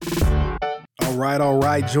All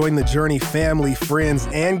right. Join the Journey family, friends,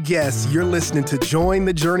 and guests. You're listening to Join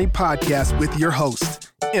the Journey podcast with your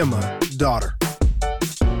host, Emma Daughter.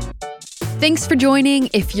 Thanks for joining.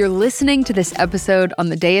 If you're listening to this episode on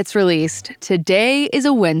the day it's released, today is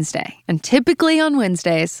a Wednesday. And typically on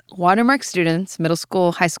Wednesdays, Watermark students, middle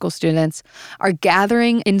school, high school students, are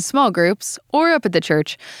gathering in small groups or up at the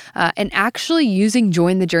church and actually using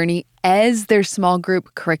Join the Journey as their small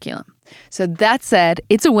group curriculum. So that said,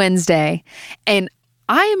 it's a Wednesday, and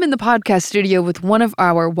I am in the podcast studio with one of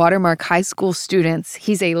our Watermark High School students.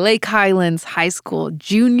 He's a Lake Highlands High School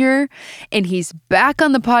junior, and he's back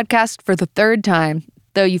on the podcast for the third time,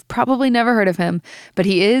 though you've probably never heard of him, but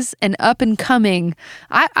he is an up-and-coming,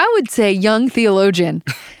 I would say, young theologian.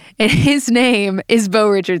 And his name is Bo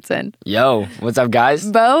Richardson. Yo, what's up,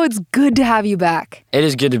 guys? Bo, it's good to have you back. It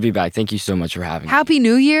is good to be back. Thank you so much for having me. Happy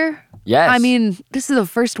New Year. Yes. I mean, this is the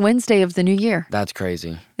first Wednesday of the new year. That's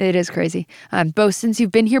crazy. It is crazy. Bo, since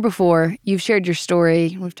you've been here before, you've shared your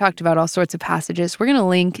story. We've talked about all sorts of passages. We're going to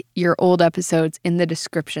link your old episodes in the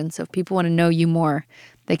description. So if people want to know you more,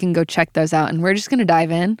 they can go check those out. And we're just going to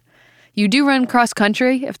dive in. You do run cross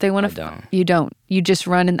country if they want to. I don't. You don't. You just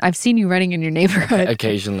run. And I've seen you running in your neighborhood.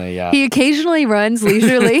 Occasionally, yeah. He occasionally runs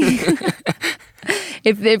leisurely.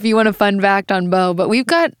 If you want a fun fact on Bo. But we've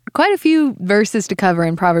got quite a few verses to cover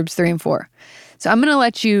in Proverbs 3 and 4. So I'm going to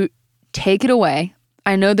let you take it away.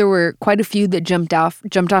 I know there were quite a few that jumped off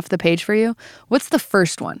the page for you. What's the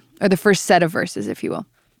first one, or the first set of verses, if you will?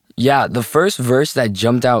 Yeah, the first verse that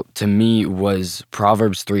jumped out to me was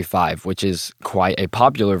Proverbs 3:5, which is quite a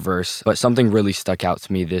popular verse, but something really stuck out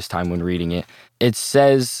to me this time when reading it. It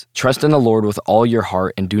says, "Trust in the Lord with all your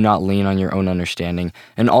heart and do not lean on your own understanding.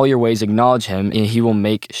 In all your ways acknowledge him, and he will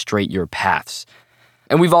make straight your paths."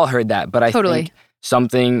 And we've all heard that, but I think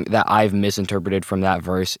something that I've misinterpreted from that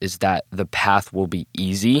verse is that the path will be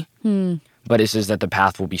easy, but it says that the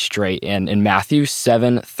path will be straight. And in Matthew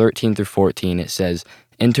 7:13 through 14, it says,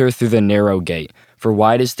 "Enter through the narrow gate, for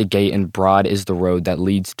wide is the gate and broad is the road that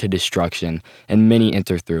leads to destruction, and many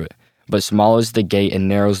enter through it. But small is the gate and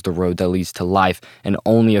narrow is the road that leads to life, and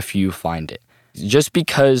only a few find it." Just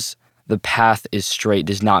because the path is straight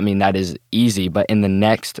does not mean that is easy, but in the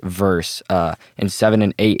next verse, in 7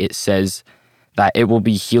 and 8, it says that it will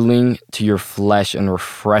be healing to your flesh and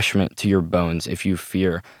refreshment to your bones if you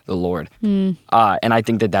fear the Lord. And I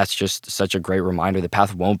think that that's just such a great reminder. The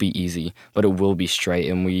path won't be easy, but it will be straight,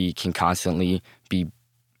 and we can constantly be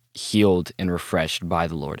healed and refreshed by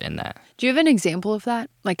the Lord in that. Do you have an example of that?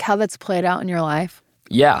 Like how that's played out in your life?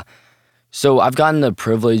 Yeah. So I've gotten the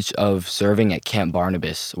privilege of serving at Camp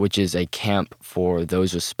Barnabas, which is a camp for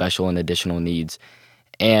those with special and additional needs.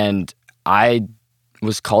 And I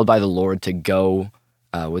was called by the Lord to go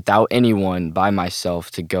without anyone, by myself,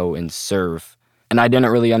 to go and serve. And I didn't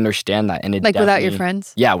really understand that. And it like without your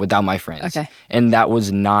friends? Yeah, without my friends. Okay. And that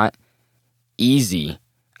was not easy.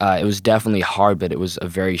 It was definitely hard, but it was a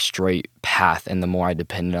very straight path. And the more I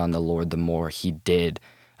depended on the Lord, the more he did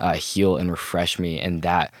heal and refresh me. And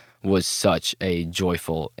that was such a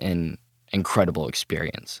joyful and incredible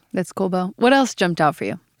experience. That's cool, Bo. What else jumped out for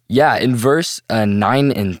you? Yeah, in verse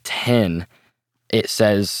 9 and 10, it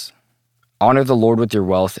says, "Honor the Lord with your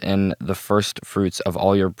wealth and the first fruits of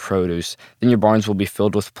all your produce. Then your barns will be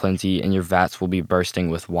filled with plenty and your vats will be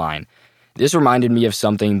bursting with wine." This reminded me of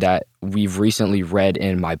something that we've recently read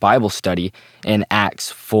in my Bible study in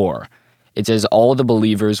Acts 4. It says, "All the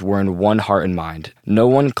believers were in one heart and mind. No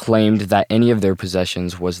one claimed that any of their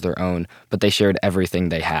possessions was their own, but they shared everything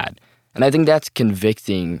they had." And I think that's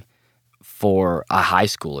convicting for a high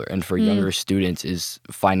schooler and for younger students. Is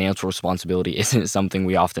financial responsibility isn't something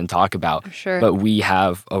we often talk about. Sure. But we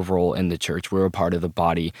have a role in the church. We're a part of the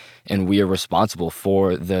body, and we are responsible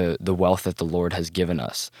for the wealth that the Lord has given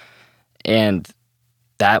us. And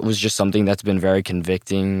that was just something that's been very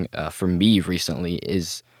convicting for me recently,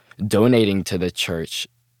 is donating to the church,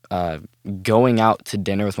 going out to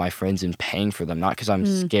dinner with my friends and paying for them, not because I'm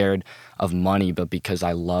scared of money, but because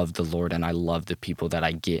I love the Lord and I love the people that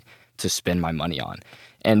I get to spend my money on.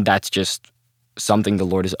 And that's just something the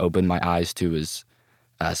Lord has opened my eyes to, is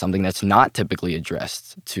something that's not typically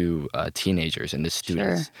addressed to teenagers and to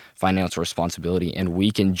students. Sure. Financial responsibility, and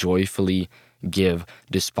we can joyfully give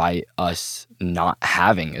despite us not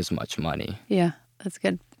having as much money. Yeah, that's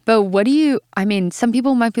good. But some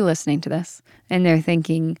people might be listening to this and they're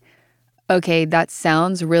thinking, okay, that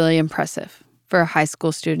sounds really impressive for a high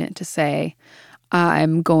school student to say,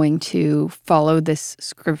 I'm going to follow this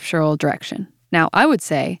scriptural direction. Now, I would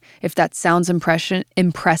say if that sounds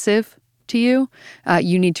impressive to you,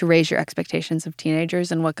 you need to raise your expectations of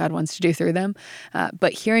teenagers and what God wants to do through them.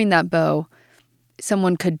 But hearing that, Bo,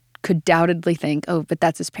 someone could could doubtedly think, oh, but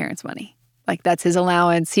that's his parents' money. Like, that's his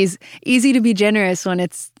allowance. He's easy to be generous when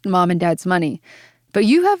it's mom and dad's money. But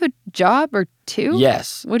you have a job or two?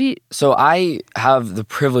 Yes. What do you... So I have the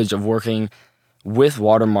privilege of working with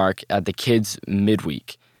Watermark at the kids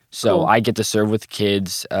midweek. So Cool. I get to serve with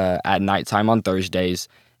kids at nighttime on Thursdays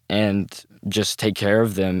and just take care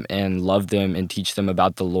of them and love them and teach them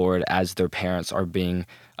about the Lord as their parents are being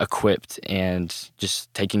equipped and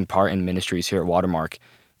just taking part in ministries here at Watermark.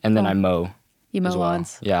 And then I mow. You mow as well.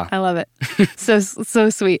 lawns. Yeah. I love it. So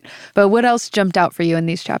sweet. But what else jumped out for you in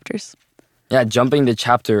these chapters? Yeah, jumping to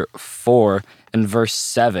chapter 4 and verse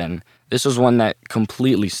 7, this was one that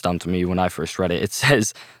completely stumped me when I first read it. It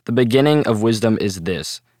says, "The beginning of wisdom is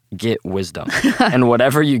this, get wisdom. And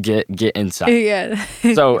whatever you get insight." Yeah.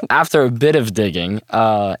 So after a bit of digging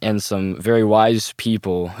and some very wise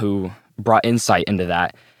people who brought insight into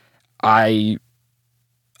that, I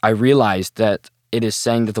realized that it is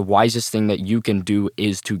saying that the wisest thing that you can do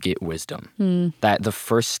is to get wisdom. That the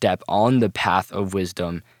first step on the path of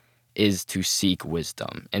wisdom is to seek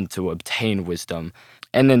wisdom and to obtain wisdom.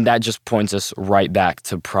 And then that just points us right back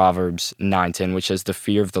to Proverbs 9:10, which says, "The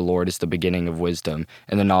fear of the Lord is the beginning of wisdom,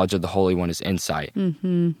 and the knowledge of the Holy One is insight."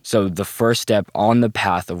 So the first step on the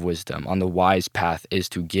path of wisdom, on the wise path, is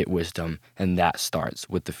to get wisdom, and that starts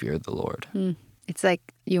with the fear of the Lord. It's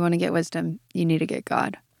like, you want to get wisdom, you need to get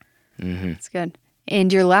God. It's good.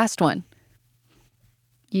 And your last one.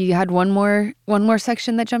 You had one more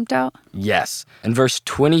section that jumped out? Yes. In verse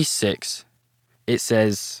 26, it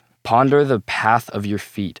says, "Ponder the path of your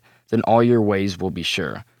feet, then all your ways will be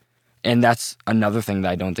sure." And that's another thing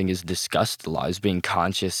that I don't think is discussed a lot, is being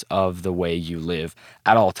conscious of the way you live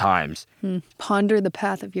at all times. Ponder the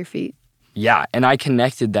path of your feet. Yeah, and I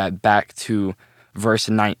connected that back to verse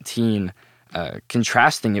 19,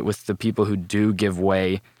 contrasting it with the people who do give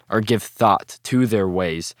way or give thought to their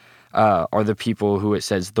ways. Are the people who it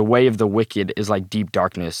says, "The way of the wicked is like deep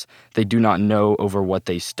darkness. They do not know over what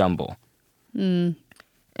they stumble." And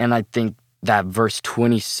I think that verse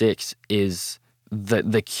 26 is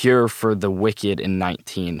the cure for the wicked in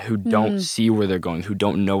 19, who don't see where they're going, who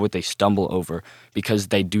don't know what they stumble over because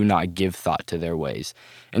they do not give thought to their ways.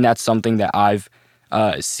 And that's something that I've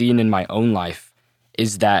seen in my own life,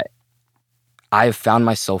 is that I have found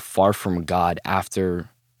myself far from God after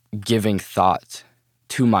giving thought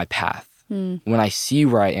to my path. When I see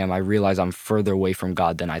where I am, I realize I'm further away from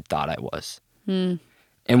God than I thought I was. And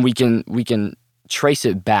we can trace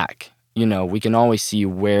it back. You know, we can always see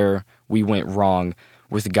where we went wrong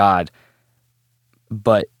with God.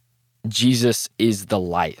 But Jesus is the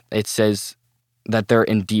light. It says that they're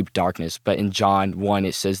in deep darkness. But in John 1,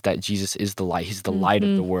 it says that Jesus is the light. He's the light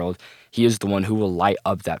of the world. He is the one who will light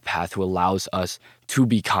up that path, who allows us to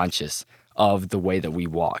be conscious of the way that we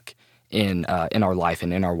walk in our life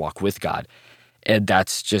and in our walk with God. And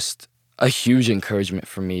that's just a huge encouragement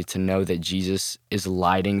for me to know that Jesus is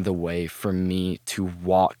lighting the way for me to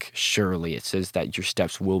walk surely. It says that your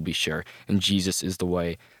steps will be sure, and Jesus is the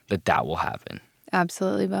way that will happen.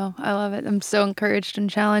 Absolutely, Bo. I love it. I'm so encouraged and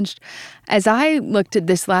challenged. As I looked at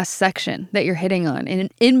this last section that you're hitting on,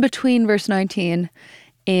 and in between verse 19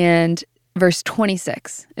 and verse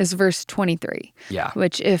 26 is verse 23. Yeah.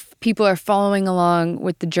 Which, if people are following along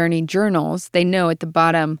with the journey journals, they know at the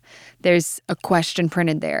bottom there's a question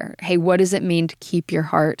printed there. Hey, what does it mean to keep your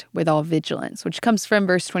heart with all vigilance? Which comes from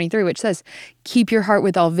verse 23, which says, "Keep your heart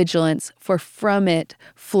with all vigilance, for from it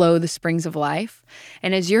flow the springs of life."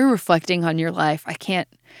 And as you're reflecting on your life,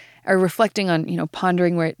 reflecting on,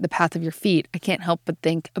 pondering where the path of your feet, I can't help but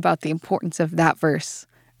think about the importance of that verse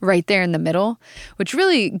right there in the middle, which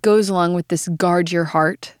really goes along with this guard your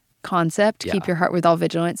heart concept. Yeah. Keep your heart with all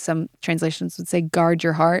vigilance. Some translations would say guard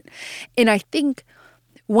your heart. And I think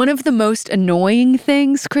one of the most annoying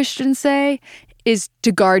things Christians say is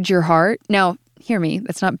to guard your heart. Now, hear me,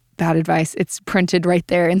 that's not bad advice. It's printed right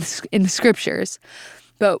there in the scriptures.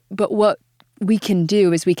 But what we can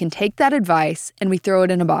do is we can take that advice and we throw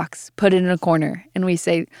it in a box, put it in a corner, and we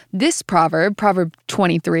say, this Proverb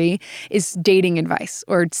 23, is dating advice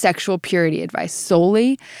or sexual purity advice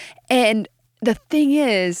solely. And the thing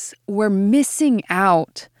is, we're missing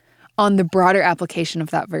out on the broader application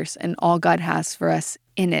of that verse and all God has for us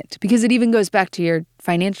in it. Because it even goes back to your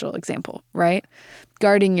financial example, right?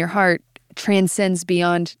 Guarding your heart transcends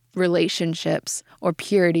beyond relationships or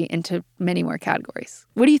purity into many more categories.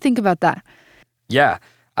 What do you think about that? Yeah,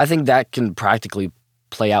 I think that can practically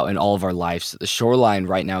play out in all of our lives. The Shoreline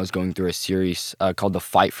right now is going through a series called The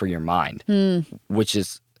Fight for Your Mind, which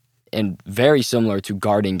is very similar to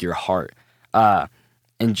guarding your heart and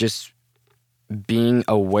just being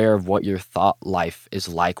aware of what your thought life is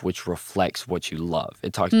like, which reflects what you love.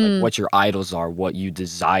 It talks about what your idols are, what you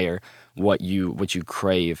desire, what you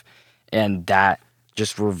crave. And that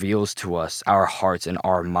just reveals to us our hearts and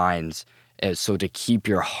our minds. So to keep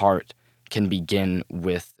your heart can begin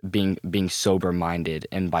with being sober-minded,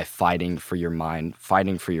 and by fighting for your mind,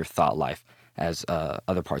 fighting for your thought life, as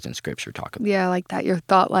other parts in Scripture talk about. Yeah, I like that. Your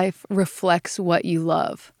thought life reflects what you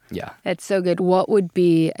love. Yeah. It's so good. What would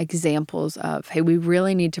be examples of, hey, we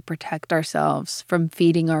really need to protect ourselves from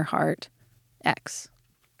feeding our heart X?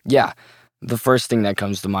 Yeah. The first thing that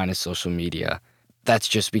comes to mind is social media. That's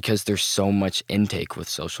just because there's so much intake with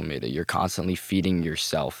social media. You're constantly feeding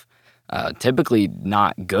yourself. Typically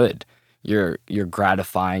not good. You're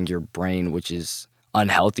gratifying your brain, which is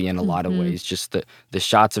unhealthy in a lot of ways. Just the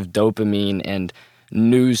shots of dopamine and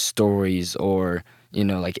news stories, or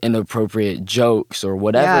like inappropriate jokes or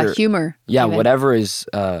whatever. Yeah, humor. Yeah, even. whatever is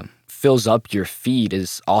fills up your feed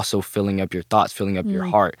is also filling up your thoughts, filling up your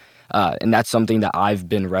heart. And that's something that I've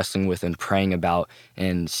been wrestling with and praying about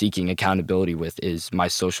and seeking accountability with, is my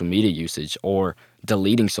social media usage, or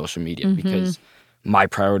deleting social media, because my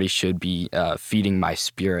priority should be feeding my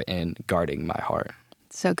spirit and guarding my heart.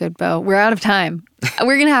 So good, Bo. We're out of time.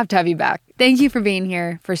 We're going to have you back. Thank you for being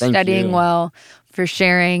here, for studying well, for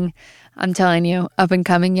sharing. I'm telling you,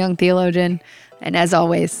 up-and-coming young theologian. And as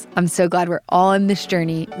always, I'm so glad we're all in this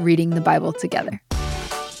journey reading the Bible together.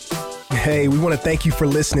 Hey, we want to thank you for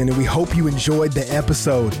listening, and we hope you enjoyed the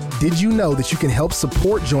episode. Did you know that you can help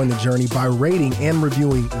support Join the Journey by rating and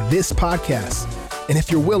reviewing this podcast? And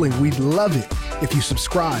if you're willing, we'd love it if you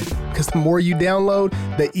subscribe, because the more you download,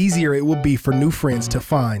 the easier it will be for new friends to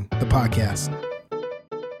find the podcast.